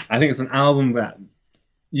album. I think it's an album that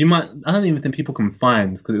I don't even think people can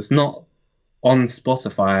find because it's not on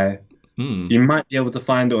Spotify. You might be able to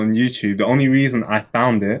find it on YouTube. The only reason I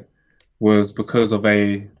found it was because of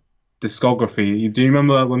a discography. Do you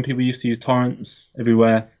remember when people used to use torrents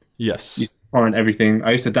everywhere? Yes. Used to torrent everything.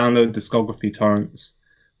 I used to download discography torrents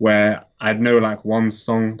where I'd know like one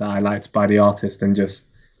song that I liked by the artist and just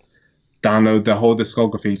download the whole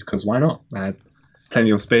discography because why not? I had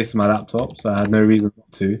plenty of space on my laptop, so I had no reason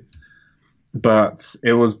not to. But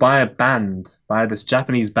it was by this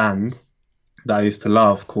Japanese band that I used to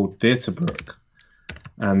love called Theatre Brook.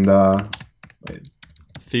 And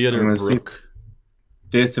Theatre Brook?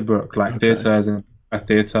 Theatre Brook, like theatre as in a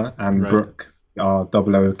theatre, and Brook,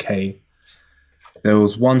 R-O-O-K. There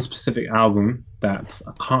was one specific album that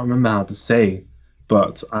I can't remember how to say,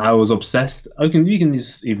 but I was obsessed. You can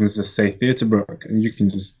just say Theatre Brook, and you can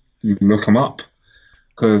just look them up,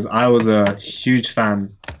 because I was a huge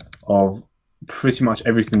fan of pretty much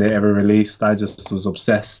everything they ever released. I just was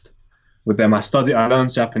obsessed with them. I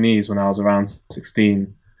learned Japanese when I was around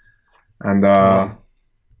 16, and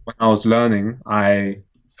when I was learning, I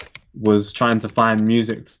was trying to find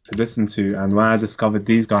music to listen to, and when I discovered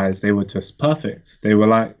these guys, they were just perfect. They're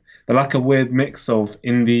like a weird mix of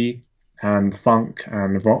indie and funk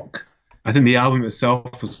and rock. I think the album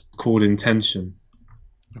itself was called Intention.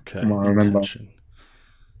 Okay, from what I remember. Intention.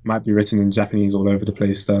 Might be written in Japanese all over the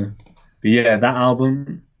place though. But yeah, that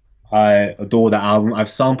album, I adore that album. I've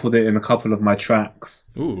sampled it in a couple of my tracks.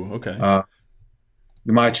 Ooh, okay.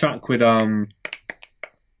 My track with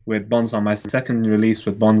with Bonsai, my second release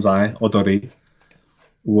with Bonsai, Odori,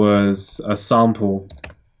 was a sample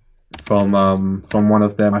from one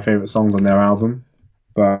of my favorite songs on their album.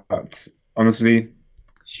 But honestly,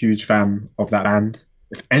 huge fan of that band.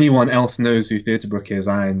 If anyone else knows who Theatrebrook is,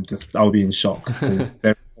 I'll be in shock because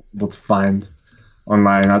they're impossible to find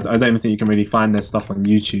online. I don't even think you can really find their stuff on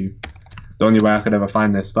YouTube. The only way I could ever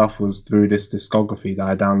find their stuff was through this discography that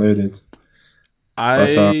I downloaded. I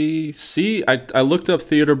looked up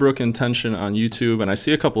Theatrebrook Intention on YouTube, and I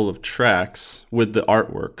see a couple of tracks with the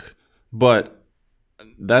artwork, but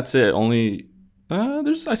that's it. Only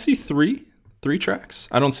I see three tracks.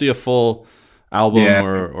 I don't see a full album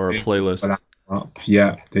or a playlist.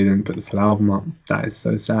 Yeah, they didn't put the full album up. That is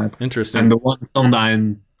so sad. Interesting. And the one song that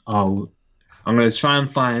I'm going to try and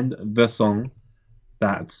find the song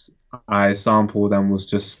that I sampled and was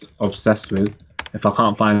just obsessed with. If I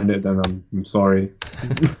can't find it, then I'm sorry.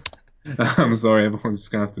 I'm sorry, everyone's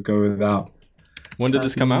just going to have to go without. When did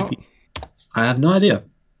this come out? I have no idea.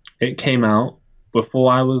 It came out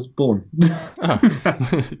before I was born. Oh.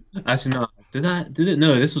 Actually, no. Did it?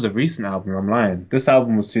 No, this was a recent album. I'm lying. This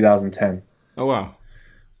album was 2010. Oh, wow.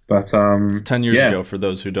 But it's 10 years ago for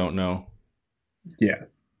those who don't know. Yeah,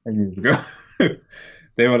 10 years ago.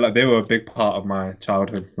 They were a big part of my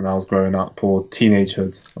childhood when I was growing up, or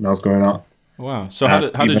teenagehood when I was growing up. Wow. So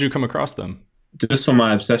how did you come across them? Just from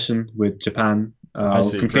my obsession with Japan. I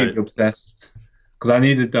was completely obsessed because I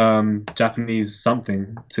needed Japanese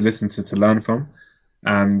something to listen to learn from,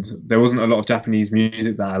 and there wasn't a lot of Japanese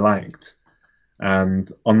music that I liked.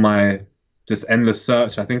 And on my just endless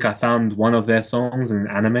search, I think I found one of their songs in an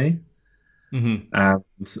anime. Mm-hmm.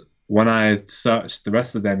 And when I searched the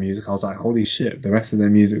rest of their music, I was like, holy shit, the rest of their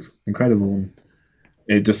music's incredible. And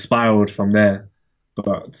it just spiraled from there.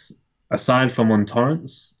 But aside from on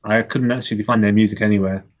torrents, I couldn't actually find their music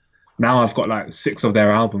anywhere. Now I've got like 6 of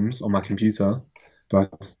their albums on my computer,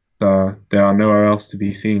 but there are nowhere else to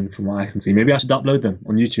be seen from what I can see. Maybe I should upload them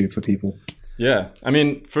on YouTube for people. Yeah, I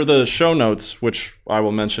mean, for the show notes, which I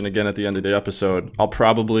will mention again at the end of the episode, I'll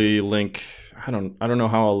probably link. I don't know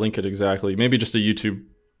how I'll link it exactly. Maybe just a YouTube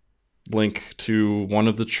link to one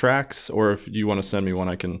of the tracks, or if you want to send me one,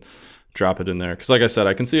 I can drop it in there. Because, like I said,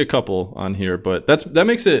 I can see a couple on here, but that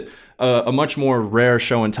makes it a much more rare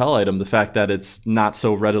show and tell item. The fact that it's not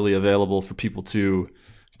so readily available for people to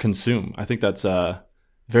consume, I think that's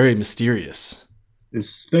very mysterious.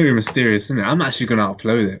 It's very mysterious, isn't it? I'm actually going to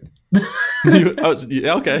upload it.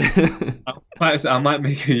 Yeah, okay. I might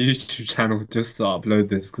make a YouTube channel just to upload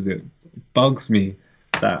this because it bugs me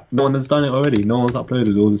that no one has done it already. No one's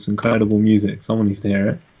uploaded all this incredible music. Someone needs to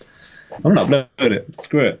hear it. I'm gonna upload it.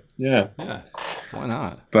 Screw it. Yeah. Why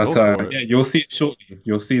not? But you'll see it shortly.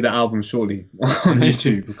 You'll see the album shortly on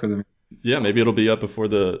YouTube because of it. Yeah, maybe it'll be up before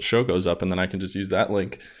the show goes up, and then I can just use that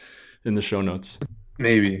link in the show notes.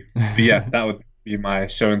 Maybe. But yeah, that would be my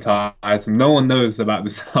show and tell item. No one knows about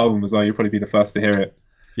this album as well. You'll probably be the first to hear it.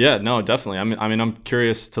 Yeah, no, definitely. I mean, I'm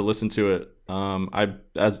curious to listen to it.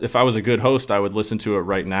 If I was a good host, I would listen to it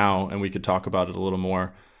right now, and we could talk about it a little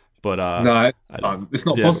more. But no, it's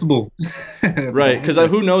not possible. Right, because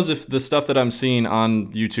who knows if the stuff that I'm seeing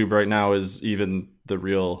on YouTube right now is even the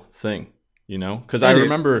real thing, you know? Because I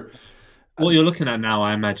remember... What you're looking at now,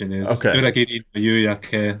 I imagine, is Uragiri no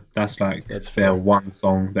Yuyake. That's their one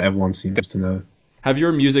song that everyone seems to know. Have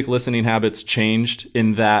your music listening habits changed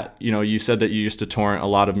in that, you said that you used to torrent a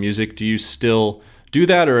lot of music. Do you still do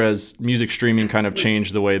that, or has music streaming kind of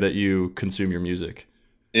changed the way that you consume your music?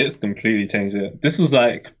 It's completely changed it. This was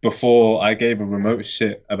like before I gave a remote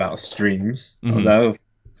shit about streams. Mm-hmm.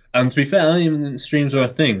 And to be fair, I don't even think streams were a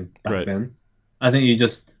thing back then. I think you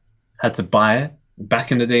just had to buy.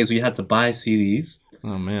 Back in the days, we had to buy CDs.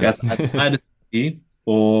 Oh man! You had to buy the CD,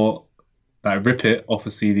 or like rip it off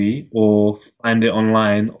a CD, or find it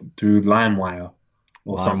online through LimeWire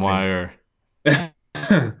or LimeWire.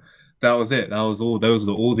 That was it. That was all. Those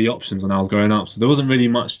were all the options when I was growing up. So there wasn't really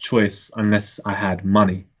much choice unless I had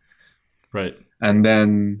money. Right. And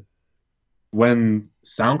then when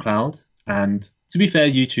SoundCloud and, to be fair,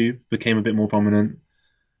 YouTube became a bit more prominent,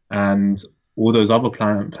 and all those other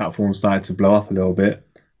platforms started to blow up a little bit,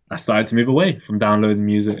 I started to move away from downloading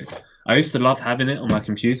music. I used to love having it on my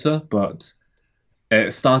computer, but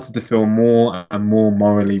it started to feel more and more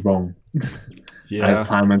morally wrong as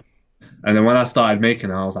time went. And then when I started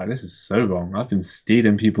making it, I was like, this is so wrong. I've been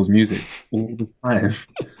stealing people's music all this time.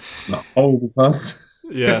 I'm a horrible person.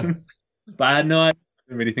 Yeah. But I had no idea. I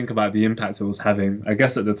didn't really think about the impact it was having. I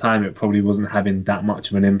guess at the time it probably wasn't having that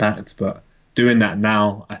much of an impact, but doing that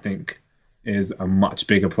now, I think, is a much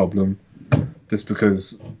bigger problem, just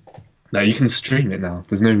because Now you can stream it now.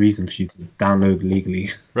 There's no reason for you to download legally.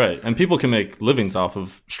 Right. And people can make livings off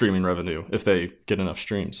of streaming revenue if they get enough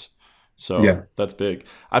streams. So Yeah. that's big.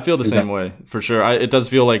 I feel the same way, for sure. It does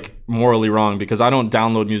feel like morally wrong because I don't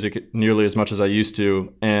download music nearly as much as I used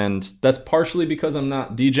to. And that's partially because I'm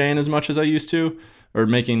not DJing as much as I used to or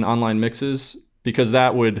making online mixes, because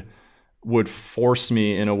that would force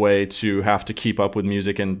me in a way to have to keep up with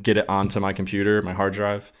music and get it onto my computer, my hard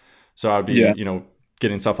drive. So I'd be,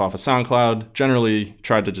 getting stuff off of SoundCloud. Generally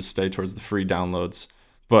tried to just stay towards the free downloads.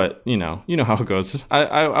 But, you know how it goes.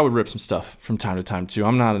 I would rip some stuff from time to time, too.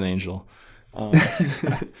 I'm not an angel.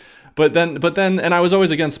 But then, and I was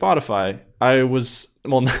always against Spotify. I was,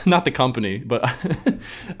 well, not the company, but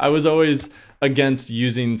I was always against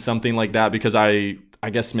using something like that because I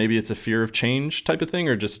guess maybe it's a fear of change type of thing,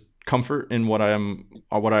 or just comfort in what I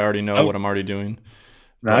already know, what I'm already doing.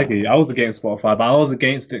 No, I agree. I was against Spotify, but I was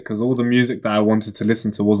against it because all the music that I wanted to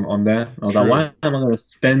listen to wasn't on there. I was like, why am I going to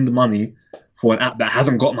spend money for an app that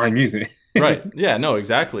hasn't got my music? Right. Yeah, no,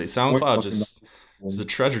 exactly. SoundCloud just is a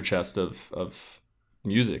treasure chest of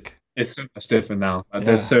music. It's so much different now.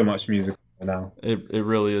 There's so much music now. It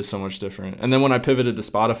really is so much different. And then when I pivoted to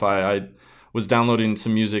Spotify, I was downloading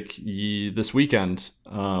some music this weekend.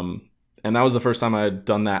 And that was the first time I had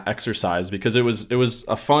done that exercise, because it was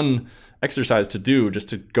a fun exercise to do, just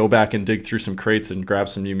to go back and dig through some crates and grab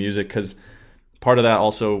some new music. Because part of that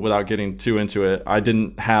also, without getting too into it, I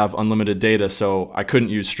didn't have unlimited data, so I couldn't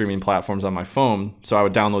use streaming platforms on my phone. So I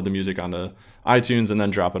would download the music onto iTunes and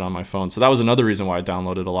then drop it on my phone. So that was another reason why I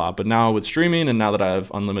downloaded a lot. But now with streaming, and now that I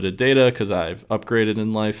have unlimited data because I've upgraded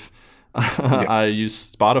in life, I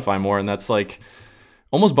use Spotify more. And that's like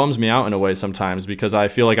almost bums me out in a way sometimes, because I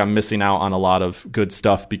feel like I'm missing out on a lot of good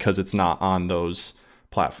stuff because it's not on those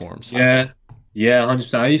platforms. Yeah,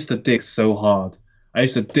 100%. I used to dig so hard. I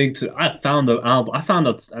found an album. I found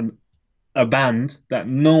a band that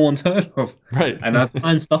no one's heard of. Right. And I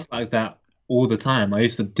find stuff like that all the time. I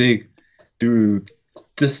used to dig through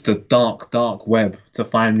just the dark web to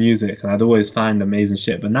find music, and I'd always find amazing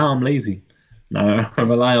shit. But now I'm lazy. Now I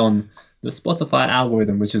rely on the Spotify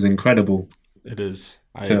algorithm, which is incredible. It is.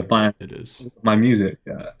 To find my music.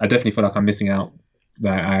 Yeah, I definitely feel like I'm missing out.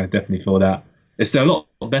 I definitely feel that. It's a lot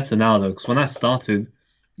better now, though, because when I started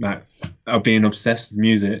being obsessed with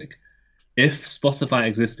music, if Spotify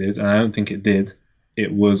existed, and I don't think it did,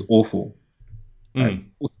 it was awful. All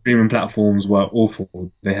streaming platforms were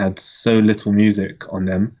awful. They had so little music on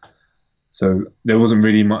them. So there wasn't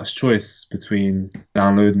really much choice between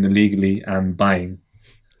downloading illegally and buying.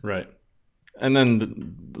 Right. And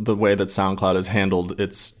then the way that SoundCloud has handled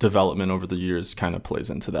its development over the years kind of plays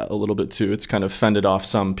into that a little bit too. It's kind of fended off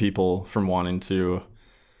some people from wanting to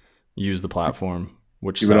use the platform,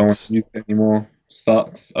 which people don't want sucks. to use it anymore.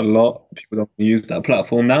 Sucks a lot. People don't use that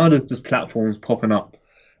platform. Now there's just platforms popping up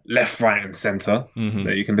left, right, and center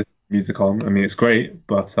that you can listen to music on. I mean, it's great,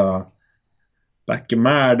 but back in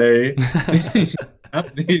my day,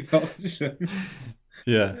 have these options.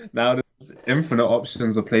 Yeah. Now there's infinite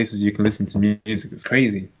options of places you can listen to music. It's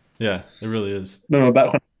crazy. Yeah, it really is. Remember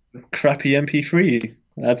back when I had crappy MP3,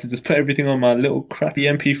 I had to just put everything on my little crappy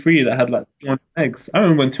MP3 that had like 200 megs. I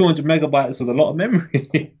remember when 200 megabytes was a lot of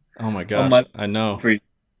memory. Oh my gosh, I know.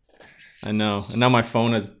 And now my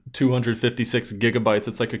phone has 256 gigabytes.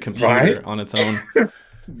 It's like a computer on its own.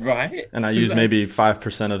 Right. And I use maybe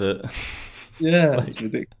 5% of it. Yeah, it's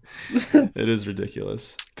ridiculous. It is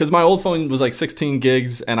ridiculous. Because my old phone was like 16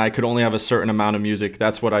 gigs and I could only have a certain amount of music.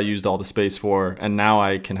 That's what I used all the space for. And now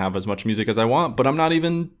I can have as much music as I want, but I'm not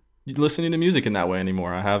even listening to music in that way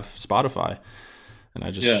anymore. I have Spotify and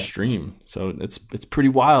I just stream. So it's pretty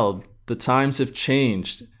wild. The times have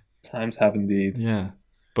changed. Times have indeed. Yeah.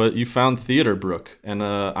 But you found Theater Brook, and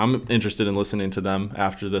I'm interested in listening to them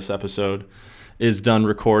after this episode is done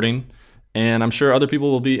recording. And I'm sure other people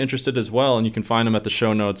will be interested as well. And you can find them at the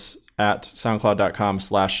show notes at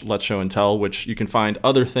soundcloud.com/letshowandtell, which you can find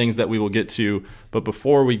other things that we will get to. But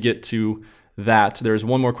before we get to that, there's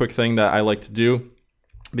one more quick thing that I like to do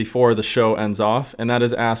before the show ends off, and that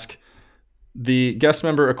is ask the guest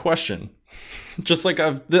member a question. Just like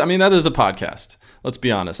that is a podcast. Let's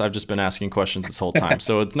be honest. I've just been asking questions this whole time,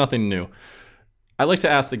 so it's nothing new. I like to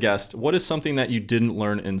ask the guest, what is something that you didn't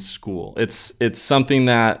learn in school? It's something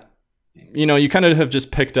that, you kind of have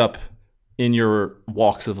just picked up in your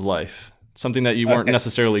walks of life. Something that you weren't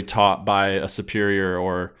necessarily taught by a superior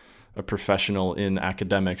or a professional in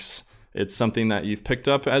academics. It's something that you've picked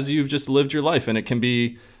up as you've just lived your life, and it can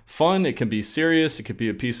be fun, it can be serious, it could be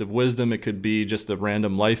a piece of wisdom, it could be just a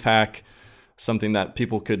random life hack, something that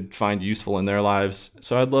people could find useful in their lives.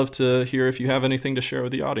 So I'd love to hear if you have anything to share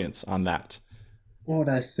with the audience on that. What would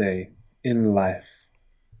I say? in life.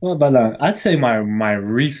 What have I learned? I'd say my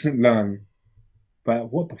recent learn.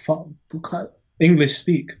 But what the fuck? What kind of English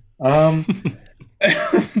speak?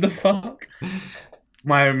 The fuck?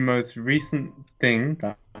 My most recent thing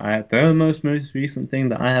the most recent thing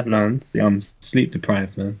that I have learned. See, I'm sleep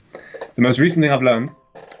deprived, man. The most recent thing I've learned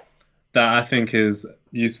that I think is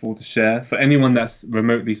useful to share for anyone that's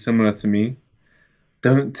remotely similar to me: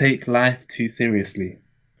 don't take life too seriously.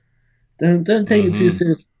 Don't take it too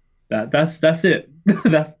seriously. That's it.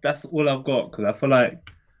 that's all I've got, because I feel like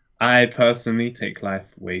I personally take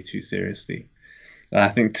life way too seriously. I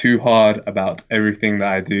think too hard about everything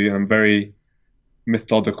that I do, and I'm very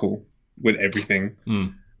methodical with everything.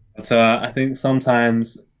 But I think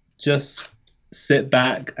sometimes just sit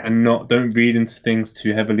back and don't read into things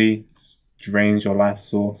too heavily, drains your life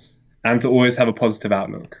source, and to always have a positive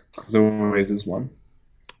outlook, because there always is one.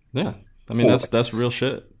 Yeah, I mean, that's real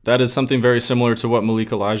shit. That is something very similar to what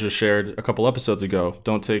Malik Elijah shared a couple episodes ago.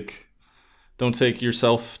 Don't take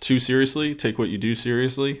yourself too seriously. Take what you do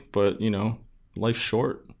seriously, but life's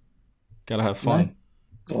short. Gotta have fun.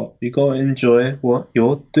 Well, you gotta enjoy what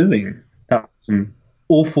you're doing. That wasn't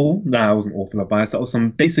awful advice. That was some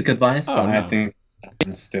basic advice, but no. I think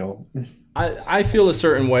still. I feel a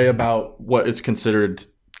certain way about what is considered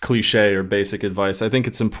cliche or basic advice. I think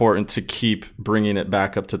it's important to keep bringing it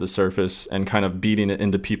back up to the surface and kind of beating it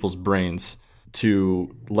into people's brains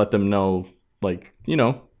to let them know, like, you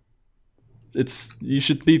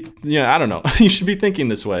should be, I don't know, you should be thinking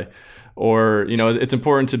this way. Or, it's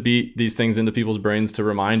important to beat these things into people's brains to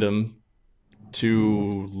remind them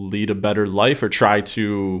to lead a better life, or try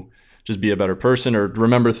to just be a better person, or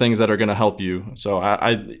remember things that are going to help you. So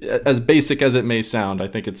I, as basic as it may sound, I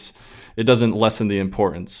think it doesn't lessen the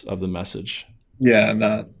importance of the message. Yeah,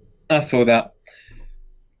 no, I feel that.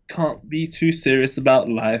 Can't be too serious about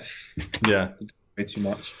life. Yeah. Way too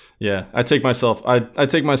much. Yeah, I take myself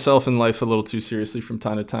in life a little too seriously from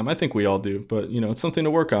time to time. I think we all do, but it's something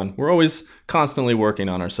to work on. We're always constantly working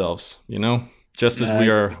on ourselves, just as we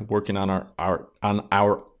are working on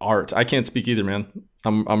our art. I can't speak either, man.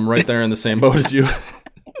 I'm right there in the same boat as you.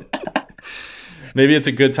 Maybe it's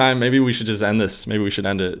a good time. Maybe we should just end this. Maybe we should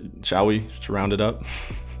end it. Shall we? To round it up.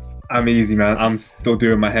 I'm easy, man. I'm still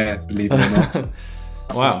doing my hair, believe it or not.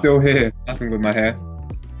 Wow. I'm still here, snapping with my hair.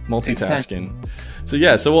 Multitasking. So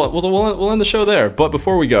yeah, we'll end the show there. But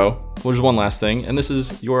before we go, there's one last thing, and this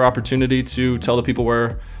is your opportunity to tell the people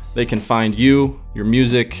where they can find you, your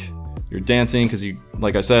music, your dancing, because you,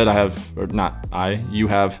 like I said, you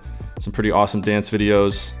have some pretty awesome dance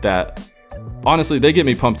videos that honestly, they get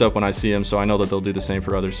me pumped up when I see them, so I know that they'll do the same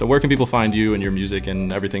for others. So where can people find you and your music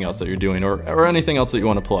and everything else that you're doing, or anything else that you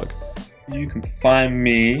want to plug? You can find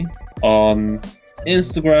me on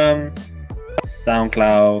Instagram,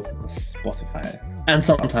 SoundCloud, Spotify, and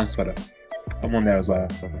sometimes Twitter. I'm on there as well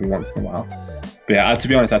every once in a while. But yeah, to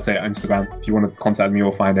be honest, I'd say Instagram. If you want to contact me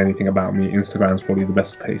or find anything about me, Instagram's probably the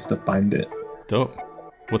best place to find it. Dope.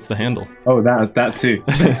 What's the handle? Oh, that too.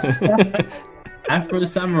 Afro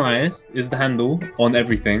Samurai is the handle on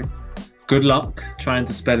everything. Good luck trying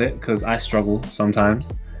to spell it, because I struggle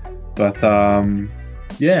sometimes. But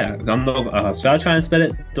yeah, I'm not. Should I try and spell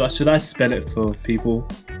it? Should I spell it for people?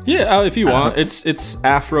 Yeah, if you want. It's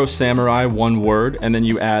Afro Samurai, one word, and then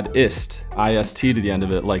you add ist to the end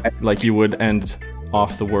of it, like you would end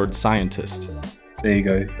off the word scientist. There you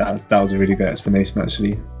go. That was a really good explanation,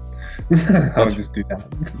 actually. I'll just do that.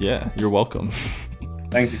 Yeah, you're welcome.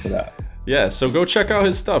 Thank you for that. Yeah, so go check out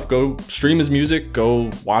his stuff. Go stream his music.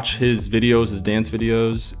 Go watch his videos, his dance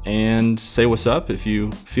videos, and say what's up if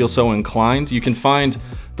you feel so inclined. You can find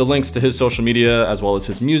the links to his social media as well as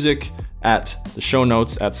his music at the show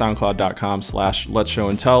notes at soundcloud.com/Let's Show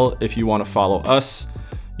and Tell. If you want to follow us,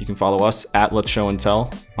 you can follow us at Let's Show and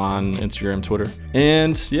Tell on Instagram, Twitter.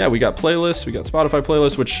 And yeah, we got playlists. We got Spotify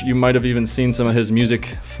playlists, which you might have even seen some of his music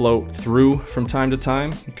float through from time to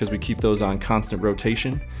time, because we keep those on constant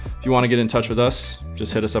rotation. If you want to get in touch with us,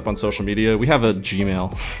 just hit us up on social media. We have a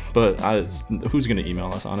Gmail, but who's going to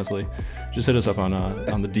email us, honestly? Just hit us up on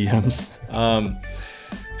the DMs.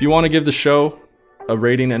 If you want to give the show a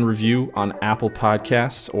rating and review on Apple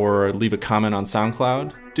Podcasts or leave a comment on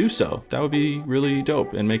SoundCloud, do so. That would be really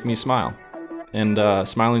dope and make me smile. And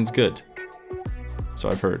smiling's good, so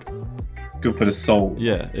I've heard. Good for the soul.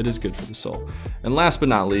 Yeah, it is good for the soul. And last but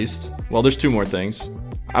not least, well, there's two more things.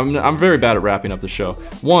 I'm very bad at wrapping up the show.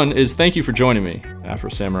 One is thank you for joining me, Afro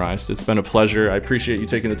Samurai. It's been a pleasure. I appreciate you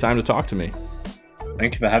taking the time to talk to me.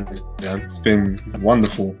 Thank you for having me, man. It's been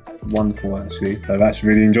wonderful actually. So I've actually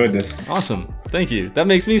really enjoyed this. Awesome. Thank you. That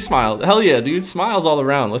makes me smile. Hell yeah, dude. Smiles all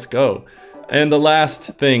around. Let's go. And the last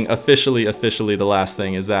thing, officially the last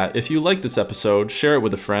thing, is that if you like this episode, share it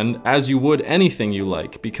with a friend as you would anything you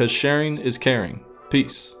like, because sharing is caring.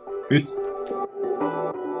 Peace. Peace.